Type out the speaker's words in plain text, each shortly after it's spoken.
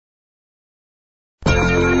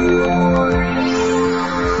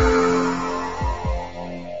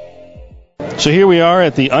So here we are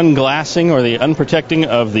at the unglassing or the unprotecting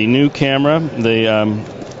of the new camera, the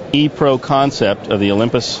E Pro Concept of the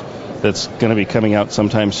Olympus, that's going to be coming out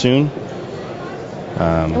sometime soon.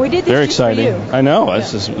 We did this very just for exciting. you. I know. Yeah.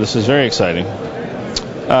 This is very exciting.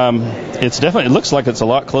 It looks like it's a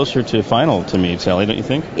lot closer to final to me, Sally, don't you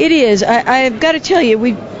think? It is. I've got to tell you,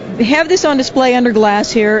 we have this on display under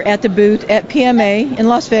glass here at the booth at PMA in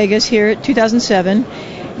Las Vegas here at 2007.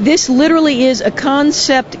 This literally is a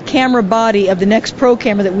concept camera body of the next Pro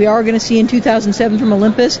camera that we are going to see in 2007 from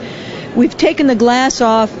Olympus. We've taken the glass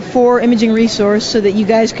off for imaging resource so that you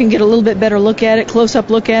guys can get a little bit better look at it, close-up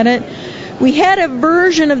look at it. We had a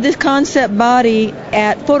version of this concept body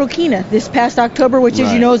at Photokina this past October, which,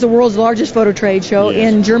 as you know, is the world's largest photo trade show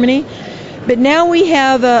in Germany. But now we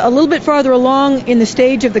have a little bit farther along in the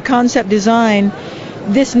stage of the concept design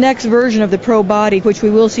this next version of the Pro body, which we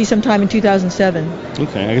will see sometime in 2007.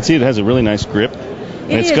 Okay, I can see it has a really nice grip.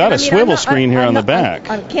 It's got a swivel screen here on the back.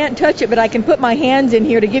 I can't touch it, but I can put my hands in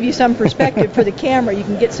here to give you some perspective for the camera. You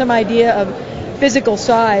can get some idea of physical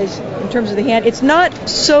size in terms of the hand. It's not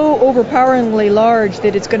so overpoweringly large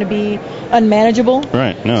that it's going to be unmanageable.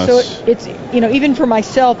 Right. No. So it's even for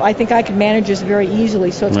myself, I think I could manage this very easily.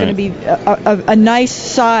 So it's going to be a nice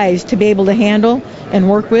size to be able to handle and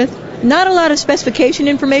work with. Not a lot of specification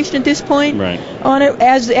information at this point on it.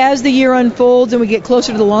 As the year unfolds and we get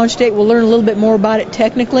closer to the launch date, we'll learn a little bit more about it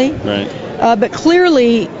technically. But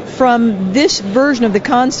clearly, from this version of the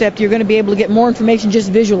concept, you're going to be able to get more information just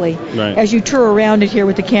visually as you tour around it here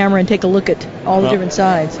with the camera and take a look at all the different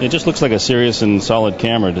sides. It just looks like a serious and solid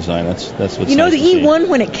camera design. That's what's the E1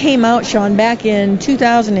 when it came out, Shawn, back in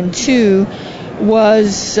 2002.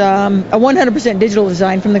 Was a 100% digital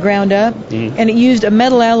design from the ground up, and it used a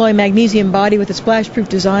metal alloy magnesium body with a splash-proof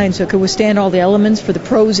design so it could withstand all the elements for the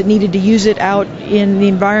pros that needed to use it out in the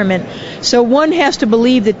environment. So one has to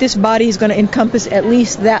believe that this body is going to encompass at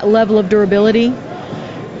least that level of durability.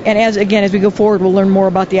 And as we go forward, we'll learn more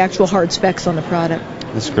about the actual hard specs on the product.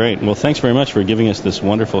 That's great. Well, thanks very much for giving us this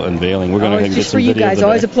wonderful unveiling. We're going to get some video. Just for you guys.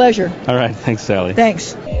 Always a pleasure. All right. Thanks, Sally.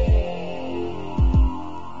 Thanks.